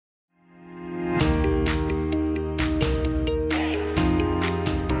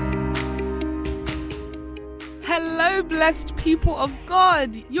blessed people of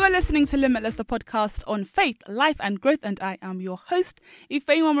God. You are listening to Limitless, the podcast on faith, life and growth, and I am your host,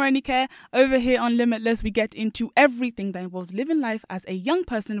 Ifeoma Morenike. Over here on Limitless, we get into everything that involves living life as a young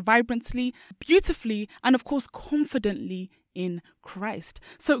person vibrantly, beautifully, and of course confidently in Christ.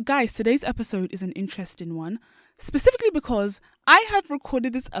 So guys, today's episode is an interesting one, specifically because I have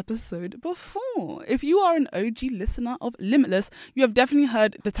recorded this episode before. If you are an OG listener of Limitless, you have definitely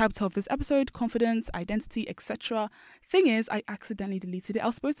heard the title of this episode, confidence, identity, etc. Thing is, I accidentally deleted it. I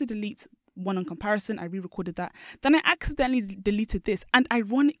was supposed to delete one on comparison. I re-recorded that. Then I accidentally deleted this. And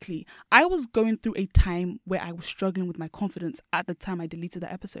ironically, I was going through a time where I was struggling with my confidence at the time I deleted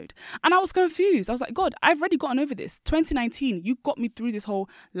that episode. And I was confused. I was like, God, I've already gotten over this. 2019, you got me through this whole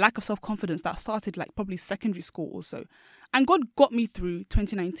lack of self-confidence that started like probably secondary school or so. And God got me through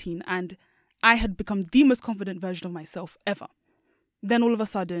 2019 and I had become the most confident version of myself ever. Then all of a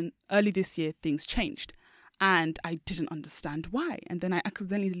sudden, early this year, things changed. And I didn't understand why. And then I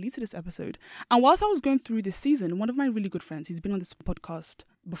accidentally deleted this episode. And whilst I was going through this season, one of my really good friends, he's been on this podcast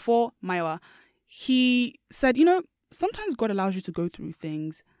before, Maiwa, he said, sometimes God allows you to go through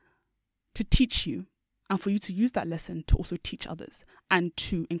things to teach you and for you to use that lesson to also teach others and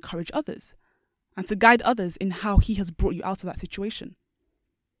to encourage others and to guide others in how he has brought you out of that situation.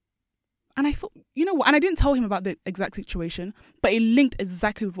 And I thought, you know what? And I didn't tell him about the exact situation, but it linked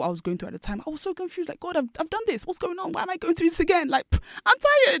exactly with what I was going through at the time. I was so confused. Like, God, I've done this. What's going on? Why am I going through this again? Like, I'm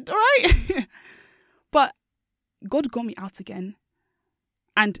tired, all right? But God got me out again.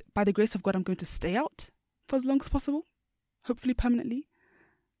 And by the grace of God, I'm going to stay out for as long as possible, hopefully permanently.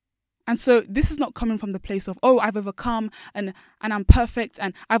 And so this is not coming from the place of, I've overcome and I'm perfect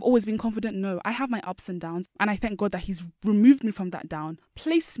and I've always been confident. No, I have my ups and downs. And I thank God that he's removed me from that down,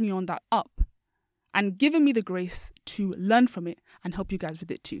 placed me on that up and given me the grace to learn from it and help you guys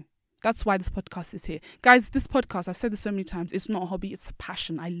with it too. That's why this podcast is here. Guys, this podcast, I've said this so many times, it's not a hobby, it's a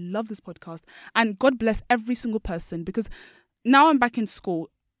passion. I love this podcast. And God bless every single person because now I'm back in school.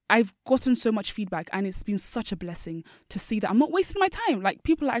 I've gotten so much feedback and it's been such a blessing to see that I'm not wasting my time. Like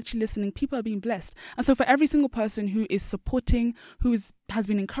people are actually listening, people are being blessed. And so for every single person who is supporting, has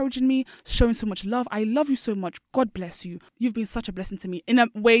been encouraging me, showing so much love, I love you so much. God bless you. You've been such a blessing to me in a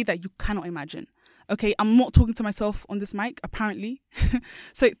way that you cannot imagine. Okay, I'm not talking to myself on this mic, apparently.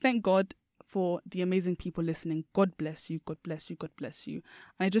 So thank God for the amazing people listening. God bless you, God bless you, God bless you.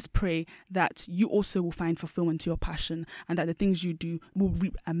 And I just pray that you also will find fulfillment to your passion and that the things you do will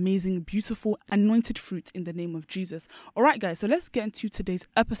reap amazing, beautiful, anointed fruit in the name of Jesus. All right, guys, so let's get into today's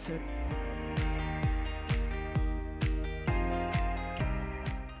episode.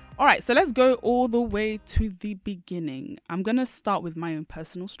 All right, so let's go all the way to the beginning. I'm going to start with my own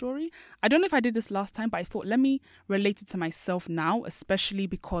personal story. I don't know if I did this last time, but I thought let me relate it to myself now, especially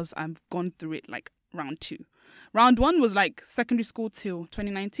because I've gone through it like round 2. Round 1 was like secondary school till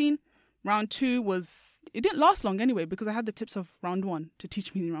 2019. Round 2 it didn't last long anyway because I had the tips of round 1 to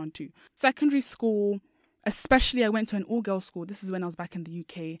teach me in round 2. Secondary school, especially I went to an all-girls school. This is when I was back in the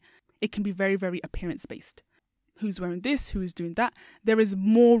UK. It can be very, very appearance-based. Who's wearing this, who is doing that. There is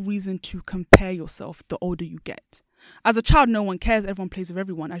more reason to compare yourself the older you get. As a child, no one cares. Everyone plays with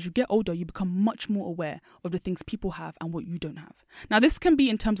everyone. As you get older, you become much more aware of the things people have and what you don't have. Now, this can be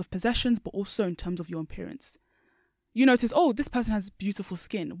in terms of possessions, but also in terms of your appearance. You notice, this person has beautiful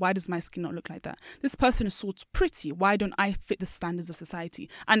skin. Why does my skin not look like that? This person is so pretty. Why don't I fit the standards of society?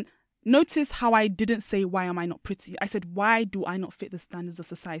 And notice how I didn't say, why am I not pretty? I said, why do I not fit the standards of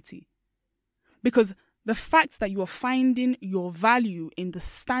society? Because the fact that you are finding your value in the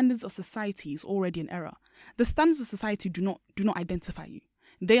standards of society is already an error. The standards of society do not identify you.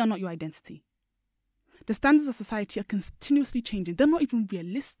 They are not your identity. The standards of society are continuously changing. They're not even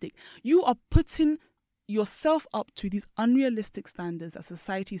realistic. You are putting yourself up to these unrealistic standards that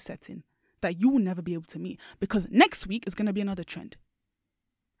society is setting that you will never be able to meet because next week is going to be another trend.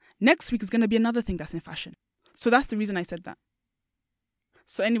 Next week is going to be another thing that's in fashion. So that's the reason I said that.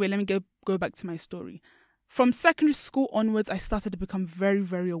 So anyway, let me go back to my story. From secondary school onwards, I started to become very,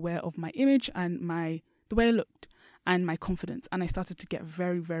 very aware of my image and the way I looked and my confidence. And I started to get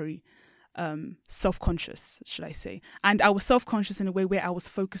very, very self-conscious, should I say. And I was self-conscious in a way where I was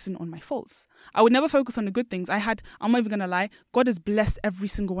focusing on my faults. I would never focus on the good things. I'm not even going to lie, God has blessed every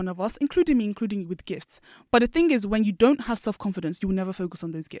single one of us, including you with gifts. But the thing is, when you don't have self-confidence, you will never focus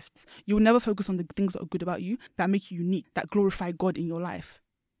on those gifts. You will never focus on the things that are good about you, that make you unique, that glorify God in your life.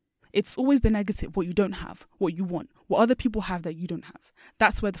 It's always the negative, what you don't have, what you want, what other people have that you don't have.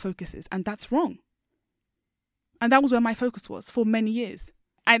 That's where the focus is. And that's wrong. And that was where my focus was for many years.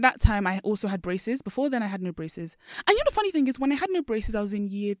 At that time, I also had braces. Before then, I had no braces. And the funny thing is, when I had no braces, I was in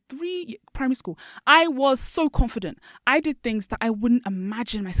year 3, primary school. I was so confident. I did things that I wouldn't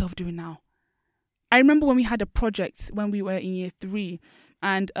imagine myself doing now. I remember when we had a project when we were in year 3,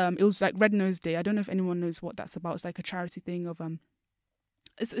 and it was like Red Nose Day. I don't know if anyone knows what that's about. It's like a charity thing of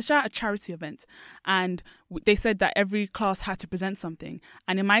it's a charity event, and they said that every class had to present something.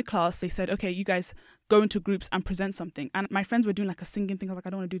 And in my class, they said, okay, you guys go into groups and present something. And my friends were doing like a singing thing. I was like, I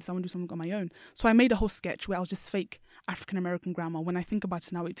don't want to do this. I want to do something on my own. So I made a whole sketch where I was just fake African American grammar. When I think about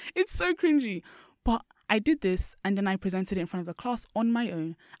it now, it's so cringy. But I did this, and then I presented it in front of the class on my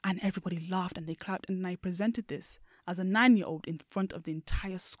own, and everybody laughed and they clapped. And then I presented this as a 9-year-old in front of the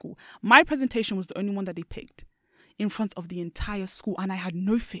entire school. My presentation was the only one that they picked in front of the entire school, and I had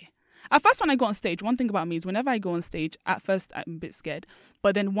no fear. At first, when I got on stage, one thing about me is whenever I go on stage, at first I'm a bit scared,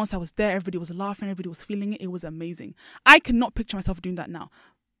 but then once I was there, everybody was laughing, everybody was feeling it. It was amazing. I cannot picture myself doing that now.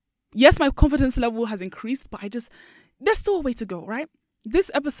 Yes, my confidence level has increased, but there's still a way to go, right? This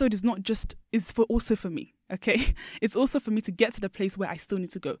episode is also for me, okay? It's also for me to get to the place where I still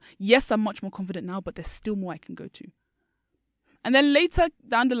need to go. Yes, I'm much more confident now, but there's still more I can go to. And then later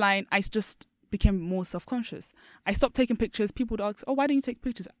down the line, I just became more self-conscious. I stopped taking pictures. People would ask, oh, why don't you take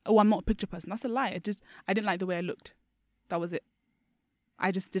pictures? Oh, I'm not a picture person. That's a lie. I didn't like the way I looked. That was it.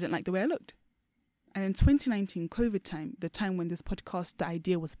 I just didn't like the way I looked. And in 2019, COVID time, the time when this podcast, the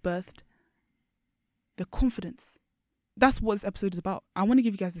idea was birthed, the confidence. That's what this episode is about. I want to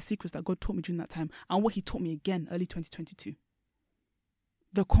give you guys the secrets that God taught me during that time and what he taught me again early 2022.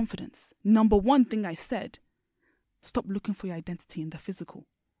 The confidence. Number one thing I said, stop looking for your identity in the physical.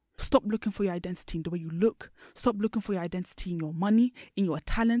 Stop looking for your identity in the way you look. Stop looking for your identity in your money, in your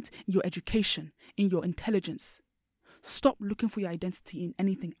talent, in your education, in your intelligence. Stop looking for your identity in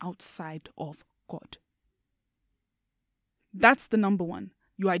anything outside of God. That's the number one,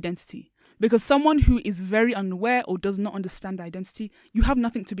 your identity. Because someone who is very unaware or does not understand the identity, you have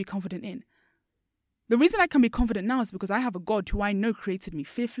nothing to be confident in. The reason I can be confident now is because I have a God who I know created me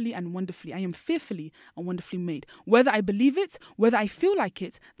fearfully and wonderfully. I am fearfully and wonderfully made. Whether I believe it, whether I feel like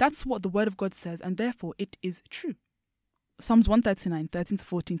it, that's what the word of God says, and therefore it is true. Psalms 139,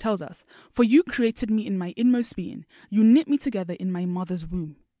 13-14 tells us, "For you created me in my inmost being. You knit me together in my mother's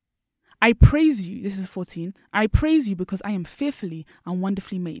womb. I praise you," this is 14, "I praise you because I am fearfully and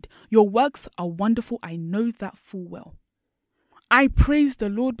wonderfully made. Your works are wonderful, I know that full well." I praise the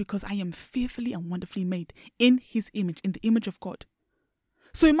Lord because I am fearfully and wonderfully made in his image, in the image of God.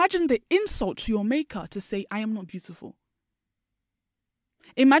 So imagine the insult to your maker to say, I am not beautiful.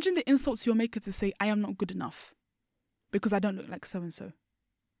 Imagine the insult to your maker to say, I am not good enough because I don't look like so-and-so.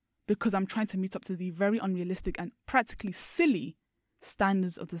 Because I'm trying to meet up to the very unrealistic and practically silly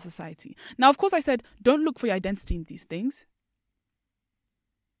standards of the society. Now, of course, I said, don't look for your identity in these things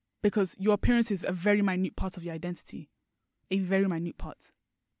because your appearance is a very minute part of your identity. A very minute part.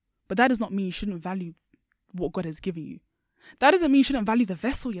 But that does not mean you shouldn't value what God has given you. That doesn't mean you shouldn't value the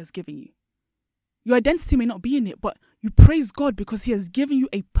vessel he has given you. Your identity may not be in it, but you praise God because he has given you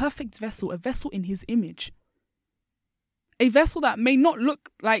a perfect vessel, a vessel in his image. A vessel that may not look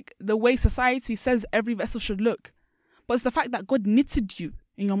like the way society says every vessel should look, but it's the fact that God knitted you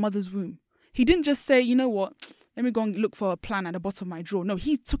in your mother's womb. He didn't just say, you know what, let me go and look for a plan at the bottom of my drawer. No,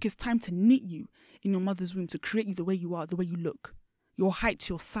 he took his time to knit you in your mother's womb, to create you the way you are, the way you look, your height,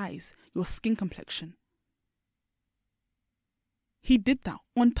 your size, your skin complexion. He did that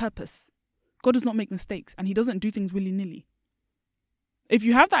on purpose. God does not make mistakes, and he doesn't do things willy-nilly. If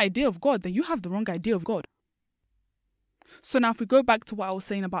you have the idea of God, then you have the wrong idea of God. So now if we go back to what I was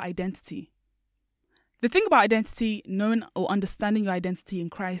saying about identity, the thing about identity, knowing or understanding your identity in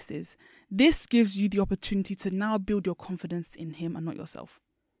Christ is, this gives you the opportunity to now build your confidence in him and not yourself.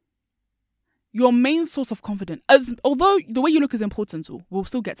 Your main source of confidence, although the way you look is important, we'll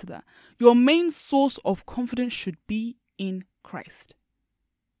still get to that. Your main source of confidence should be in Christ.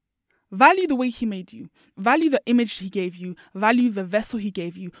 Value the way he made you. Value the image he gave you. Value the vessel he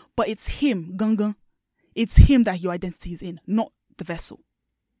gave you. But it's him, gangan. It's him that your identity is in, not the vessel.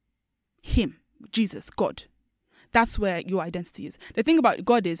 Him, Jesus, God. That's where your identity is. The thing about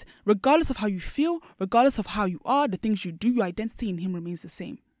God is, regardless of how you feel, regardless of how you are, the things you do, your identity in him remains the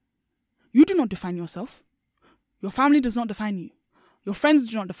same. You do not define yourself. Your family does not define you. Your friends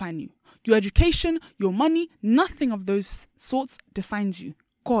do not define you. Your education, your money, nothing of those sorts defines you.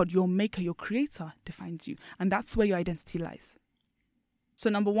 God, your maker, your creator defines you. And that's where your identity lies. So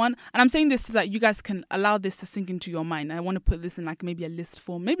number one, and I'm saying this so that you guys can allow this to sink into your mind. I want to put this in like maybe a list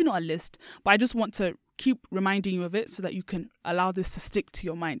form, maybe not a list, but I just want to keep reminding you of it so that you can allow this to stick to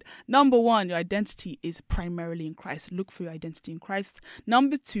your mind. Number one, your identity is primarily in Christ. Look for your identity in Christ.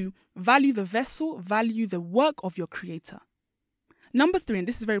 Number two, value the vessel, value the work of your Creator. Number three, and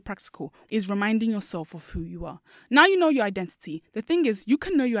this is very practical, is reminding yourself of who you are. Now you know your identity. The thing is, you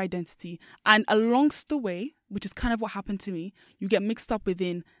can know your identity, and alongst the way, which is kind of what happened to me, you get mixed up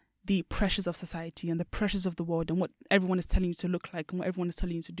within the pressures of society and the pressures of the world and what everyone is telling you to look like and what everyone is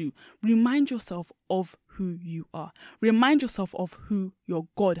telling you to do. Remind yourself of who you are. Remind yourself of who your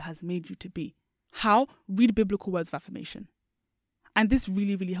God has made you to be. How? Read biblical words of affirmation. And this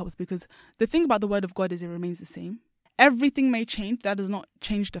really, really helps, because the thing about the word of God is it remains the same. Everything may change. That does not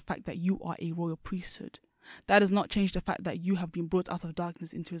change the fact that you are a royal priesthood. That does not change the fact that you have been brought out of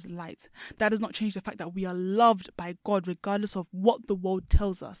darkness into his light. That does not change the fact that we are loved by God regardless of what the world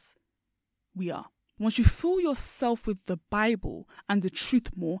tells us we are. Once you fill yourself with the Bible and the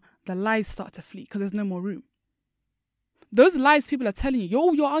truth more, the lies start to flee because there's no more room. Those lies people are telling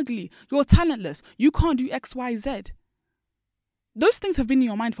you, you're ugly, you're talentless, you can't do X, Y, Z. Those things have been in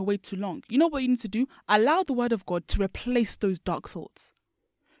your mind for way too long. You know what you need to do? Allow the word of God to replace those dark thoughts,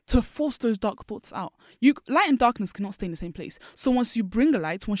 to force those dark thoughts out. Light and darkness cannot stay in the same place. So once you bring a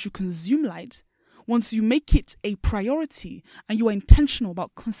light, once you consume light, once you make it a priority and you are intentional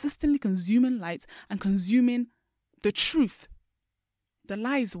about consistently consuming light and consuming the truth, the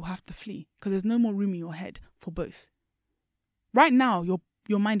lies will have to flee because there's no more room in your head for both. Right now,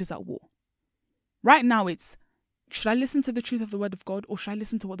 your mind is at war. Right now, it's, should I listen to the truth of the word of God or should I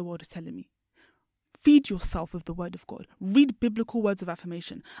listen to what the world is telling me? Feed yourself with the word of God. Read biblical words of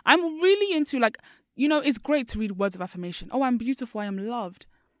affirmation. I'm really into it's great to read words of affirmation. Oh, I'm beautiful, I am loved.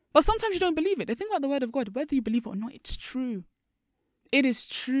 But sometimes you don't believe it. The thing about the word of God, whether you believe it or not, it's true. It is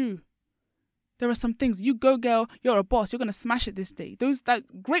true. There are some things, you go girl, you're a boss, you're going to smash it this day.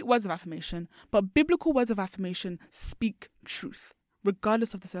 That great words of affirmation, but biblical words of affirmation speak truth,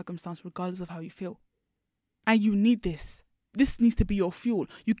 regardless of the circumstance, regardless of how you feel. And you need this. This needs to be your fuel.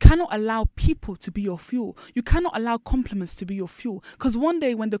 You cannot allow people to be your fuel. You cannot allow compliments to be your fuel. Because one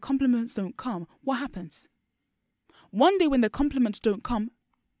day when the compliments don't come, what happens? One day when the compliments don't come,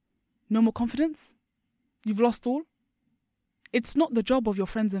 no more confidence? You've lost all? It's not the job of your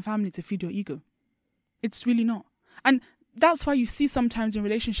friends and family to feed your ego. It's really not. And that's why you see sometimes in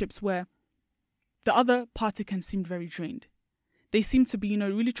relationships where the other party can seem very drained. They seem to be,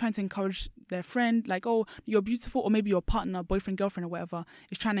 really trying to encourage their friend, like, oh, you're beautiful, or maybe your partner, boyfriend, girlfriend, or whatever,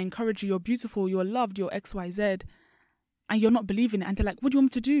 is trying to encourage you, you're beautiful, you're loved, you're X, Y, Z, and you're not believing it, and they're like, what do you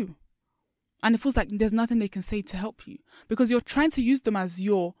want me to do? And it feels like there's nothing they can say to help you, because you're trying to use them as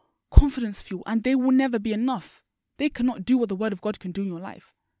your confidence fuel, and they will never be enough. They cannot do what the word of God can do in your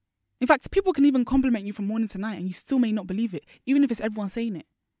life. In fact, people can even compliment you from morning to night, and you still may not believe it, even if it's everyone saying it.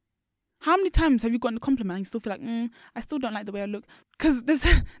 How many times have you gotten a compliment and you still feel like, I still don't like the way I look? Because those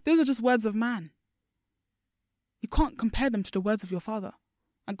are just words of man. You can't compare them to the words of your Father.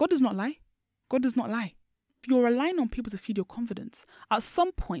 And God does not lie. God does not lie. If you're relying on people to feed your confidence, at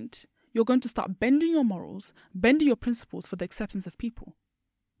some point, you're going to start bending your morals, bending your principles for the acceptance of people.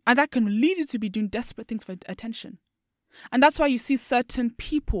 And that can lead you to be doing desperate things for attention. And that's why you see certain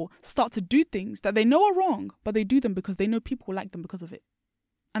people start to do things that they know are wrong, but they do them because they know people will like them because of it.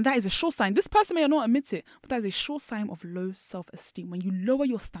 And that is a sure sign. This person may not admit it, but that is a sure sign of low self-esteem. When you lower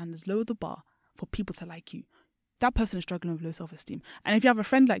your standards, lower the bar for people to like you, that person is struggling with low self-esteem. And if you have a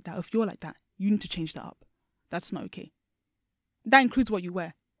friend like that, if you're like that, you need to change that up. That's not okay. That includes what you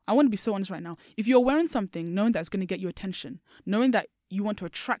wear. I want to be so honest right now. If you're wearing something, knowing that it's going to get you attention, knowing that you want to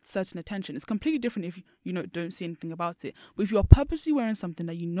attract certain attention, it's completely different if you don't see anything about it. But if you're purposely wearing something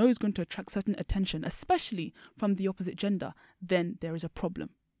that you know is going to attract certain attention, especially from the opposite gender, then there is a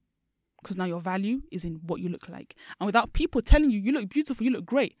problem. Because now your value is in what you look like. And without people telling you, you look beautiful, you look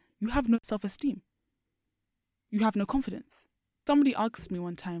great, you have no self-esteem. You have no confidence. Somebody asked me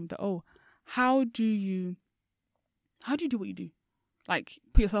one time that, how do you do what you do? Like,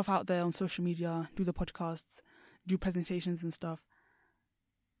 put yourself out there on social media, do the podcasts, do presentations and stuff.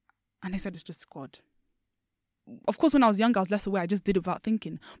 And they said it's just God. Of course, when I was younger, I was less aware. I just did it without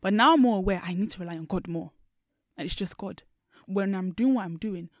thinking. But now I'm more aware. I need to rely on God more. And it's just God. When I'm doing what I'm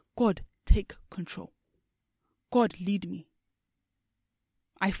doing, God, take control. God, lead me.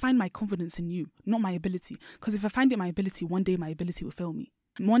 I find my confidence in you, not my ability. Because if I find it my ability, one day my ability will fail me.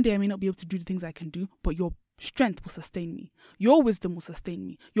 And one day I may not be able to do the things I can do, but your strength will sustain me. Your wisdom will sustain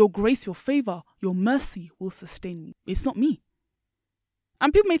me. Your grace, your favor, your mercy will sustain me. It's not me.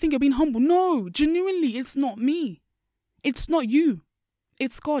 And people may think you're being humble. No, genuinely, it's not me. It's not you.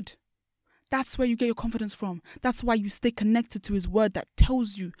 It's God. That's where you get your confidence from. That's why you stay connected to his word that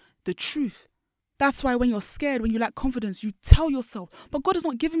tells you the truth. That's why when you're scared, when you lack confidence, you tell yourself, but God has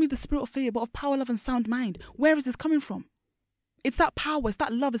not given me the spirit of fear, but of power, love, and sound mind. Where is this coming from? It's that power, it's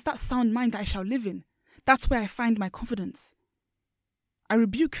that love, it's that sound mind that I shall live in. That's where I find my confidence. I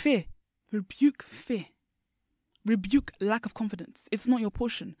rebuke fear. Rebuke fear. Rebuke lack of confidence. It's not your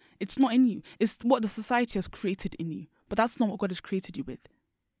portion. It's not in you. It's what the society has created in you. But that's not what God has created you with.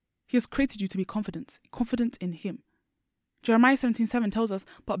 He has created you to be confident in him. Jeremiah 17:7 tells us,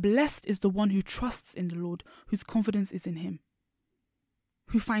 but blessed is the one who trusts in the Lord, whose confidence is in him,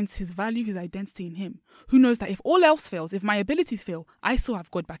 who finds his value, his identity in him, who knows that if all else fails, if my abilities fail, I still have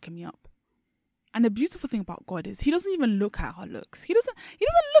God backing me up. And the beautiful thing about God is he doesn't even look at our looks. He doesn't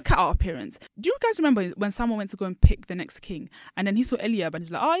look at our appearance. Do you guys remember when Samuel went to go and pick the next king, and then he saw Eliab and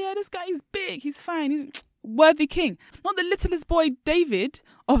he's like, oh yeah, this guy is big, he's fine, he's worthy king. Not the littlest boy David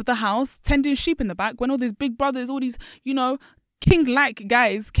of the house tending sheep in the back when all these big brothers, all these, king-like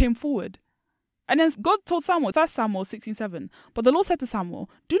guys came forward. And then God told Samuel, 1 Samuel 16:7, but the Lord said to Samuel,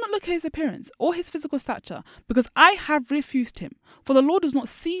 do not look at his appearance or his physical stature, because I have refused him. For the Lord does not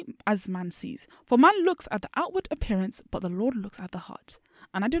see as man sees. For man looks at the outward appearance, but the Lord looks at the heart.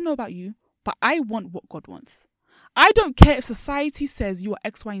 And I don't know about you, but I want what God wants. I don't care if society says you are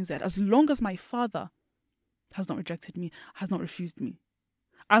X, Y, and Z, as long as my Father has not rejected me, has not refused me.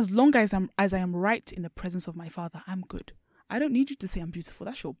 As long as I am right in the presence of my Father, I'm good. I don't need you to say I'm beautiful.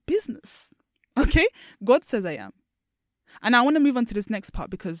 That's your business. Okay? God says I am. And I want to move on to this next part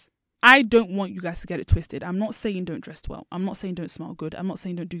because I don't want you guys to get it twisted. I'm not saying don't dress well. I'm not saying don't smell good. I'm not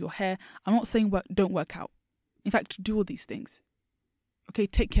saying don't do your hair. I'm not saying don't work out. In fact, do all these things. Okay?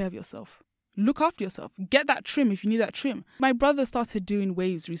 Take care of yourself. Look after yourself. Get that trim if you need that trim. My brother started doing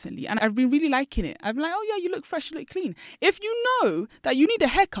waves recently and I've been really liking it. I'm like, oh yeah, you look fresh, you look clean. If you know that you need a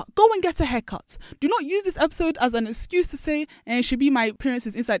haircut, go and get a haircut. Do not use this episode as an excuse to say, and it should be my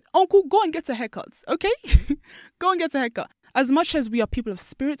appearances inside. Uncle, go and get a haircut, okay? Go and get a haircut. As much as we are people of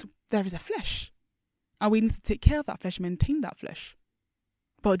spirit, there is a flesh. And we need to take care of that flesh, maintain that flesh.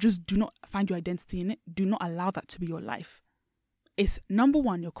 But just do not find your identity in it. Do not allow that to be your life. It's number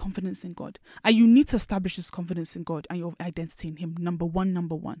one, your confidence in God. And you need to establish this confidence in God and your identity in him. Number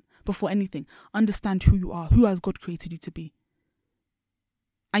one. Before anything, understand who you are. Who has God created you to be?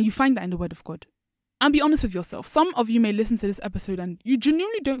 And you find that in the word of God. And be honest with yourself. Some of you may listen to this episode and you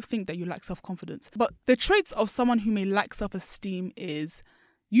genuinely don't think that you lack self-confidence. But the traits of someone who may lack self-esteem is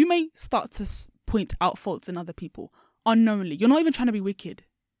you may start to point out faults in other people unknowingly. You're not even trying to be wicked.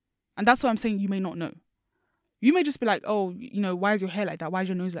 And that's why I'm saying you may not know. You may just be like, oh, why is your hair like that? Why is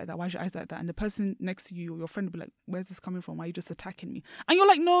your nose like that? Why is your eyes like that? And the person next to you or your friend will be like, where's this coming from? Why are you just attacking me? And you're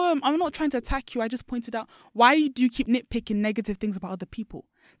like, no, I'm not trying to attack you. I just pointed out, why do you keep nitpicking negative things about other people?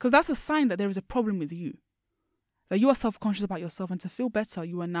 Because that's a sign that there is a problem with you. That you are self-conscious about yourself, and to feel better,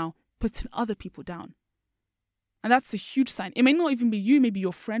 you are now putting other people down. And that's a huge sign. It may not even be you, maybe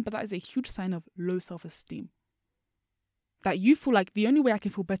your friend, but that is a huge sign of low self-esteem. That you feel like the only way I can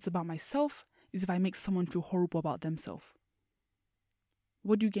feel better about myself is if I make someone feel horrible about themselves.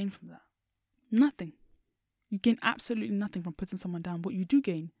 What do you gain from that? Nothing. You gain absolutely nothing from putting someone down. What you do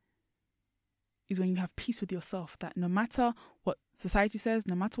gain is when you have peace with yourself, that no matter what society says,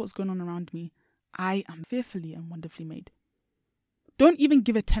 no matter what's going on around me, I am fearfully and wonderfully made. Don't even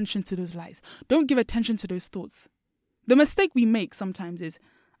give attention to those lies. Don't give attention to those thoughts. The mistake we make sometimes is,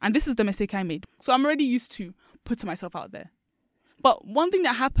 and this is the mistake I made, so I'm already used to putting myself out there. But one thing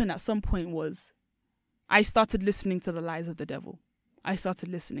that happened at some point was I started listening to the lies of the devil. I started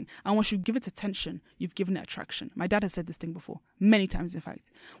listening. And once you give it attention, you've given it attraction. My dad has said this thing before, many times in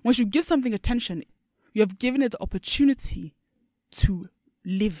fact. Once you give something attention, you have given it the opportunity to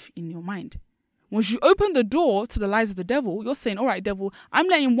live in your mind. Once you open the door to the lies of the devil, you're saying, all right, devil, I'm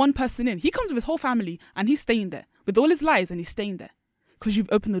letting one person in. He comes with his whole family and he's staying there with all his lies and he's staying there because you've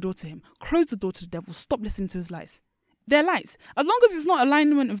opened the door to him. Close the door to the devil. Stop listening to his lies. They're lies. As long as it's not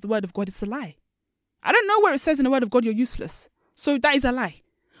alignment with the word of God, it's a lie. I don't know where it says in the word of God you're useless. So that is a lie.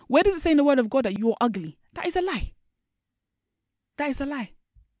 Where does it say in the word of God that you're ugly? That is a lie. That is a lie.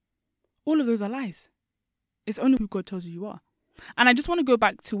 All of those are lies. It's only who God tells you are. And I just want to go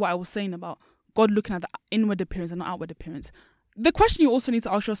back to what I was saying about God looking at the inward appearance and not outward appearance. The question you also need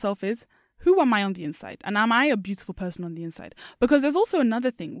to ask yourself is, who am I on the inside? And am I a beautiful person on the inside? Because there's also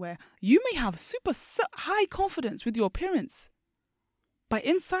another thing where you may have super high confidence with your appearance, but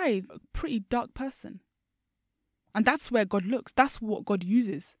inside, a pretty dark person. And that's where God looks. That's what God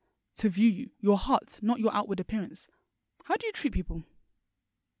uses to view you. Your heart, not your outward appearance. How do you treat people?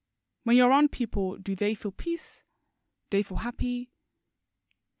 When you're around people, do they feel peace? Do they feel happy?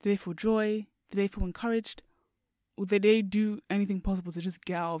 Do they feel joy? Do they feel encouraged? Or do they do anything possible to just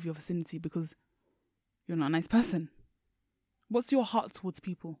get out of your vicinity because you're not a nice person? What's your heart towards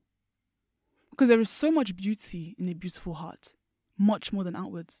people? Because there is so much beauty in a beautiful heart, much more than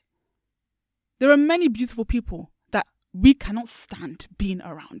outwards. There are many beautiful people that we cannot stand being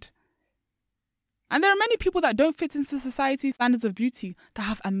around. And there are many people that don't fit into society's standards of beauty that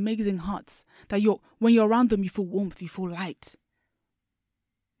have amazing hearts, that when you're around them, you feel warmth, you feel light.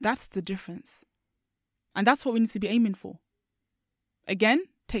 That's the difference. And that's what we need to be aiming for. Again,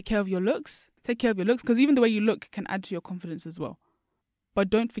 take care of your looks. Take care of your looks, because even the way you look can add to your confidence as well. But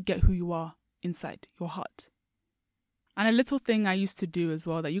don't forget who you are inside your heart. And a little thing I used to do as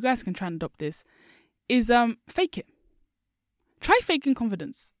well, that you guys can try and adopt this, is fake it. Try faking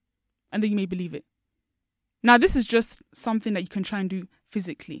confidence, and then you may believe it. Now, this is just something that you can try and do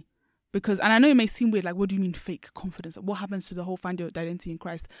physically. And I know it may seem weird, like, what do you mean fake confidence? What happens to the whole find your identity in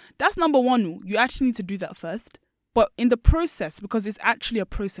Christ? That's number one. You actually need to do that first. But in the process, because it's actually a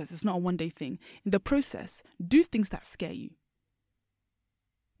process, it's not a one-day thing. In the process, do things that scare you.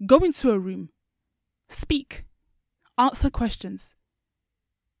 Go into a room. Speak. Answer questions.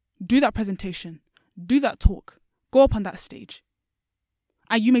 Do that presentation. Do that talk. Go up on that stage.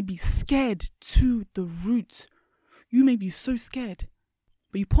 And you may be scared to the root. You may be so scared.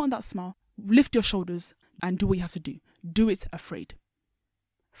 But you put on that smile, lift your shoulders, and do what you have to do. Do it afraid.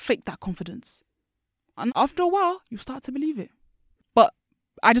 Fake that confidence. And after a while, you start to believe it. But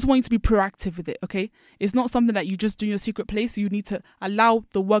I just want you to be proactive with it, okay? It's not something that you just do in your secret place. You need to allow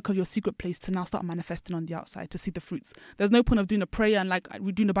the work of your secret place to now start manifesting on the outside, to see the fruits. There's no point of doing a prayer and like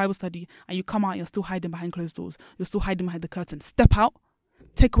we're doing a Bible study and you come out and you're still hiding behind closed doors. You're still hiding behind the curtain. Step out.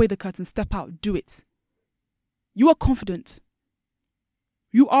 Take away the curtain. Step out. Do it. You are confident.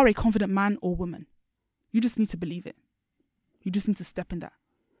 You are a confident man or woman. You just need to believe it. You just need to step in that.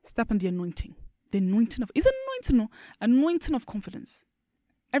 Step in the anointing. The anointing of... Is it anointing? No. Anointing of confidence.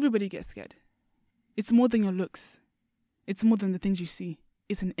 Everybody gets scared. It's more than your looks. It's more than the things you see.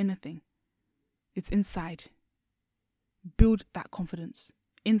 It's an inner thing. It's inside. Build that confidence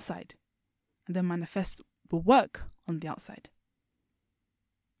inside. And then manifest the work on the outside.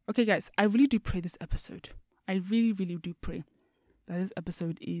 Okay, guys, I really do pray this episode. I really, really do pray that this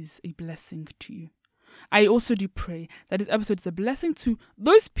episode is a blessing to you. I also do pray that this episode is a blessing to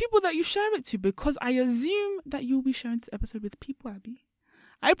those people that you share it to, because I assume that you'll be sharing this episode with people, Abby.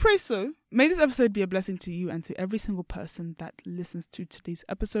 I pray so. May this episode be a blessing to you and to every single person that listens to today's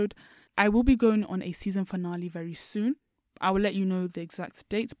episode. I will be going on a season finale very soon. I will let you know the exact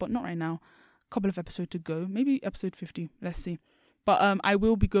dates, but not right now. A couple of episodes to go. Maybe episode 50. Let's see. But I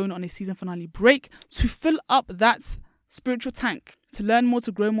will be going on a season finale break to fill up that spiritual tank, to learn more,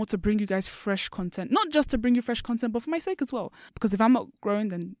 to grow more, to bring you guys fresh content. Not just to bring you fresh content, but for my sake as well. Because if I'm not growing,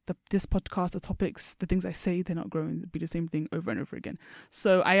 then this podcast, the topics, the things I say, they're not growing. It'll be the same thing over and over again.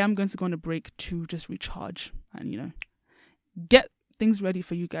 So I am going to go on a break to just recharge and, get things ready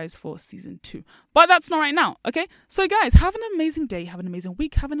for you guys for season 2. But that's not right now, okay? So guys, have an amazing day, have an amazing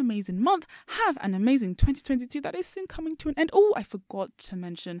week, have an amazing month, have an amazing 2022 that is soon coming to an end. Oh, I forgot to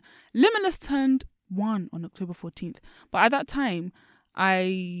mention, Limitless turned 1 on October 14th. But at that time,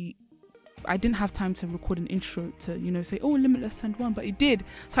 I didn't have time to record an intro to, say, oh, Limitless turned 1, but it did.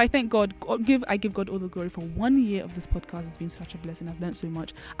 So I thank God. I give God all the glory for 1 year of this podcast. It's been such a blessing. I've learned so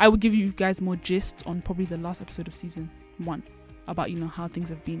much. I will give you guys more gist on probably the last episode of season 1 about, how things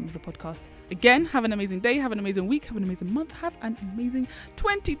have been with the podcast. Again, have an amazing day, have an amazing week, have an amazing month, have an amazing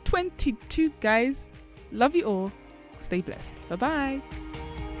 2022, guys. Love you all. Stay blessed. Bye-bye.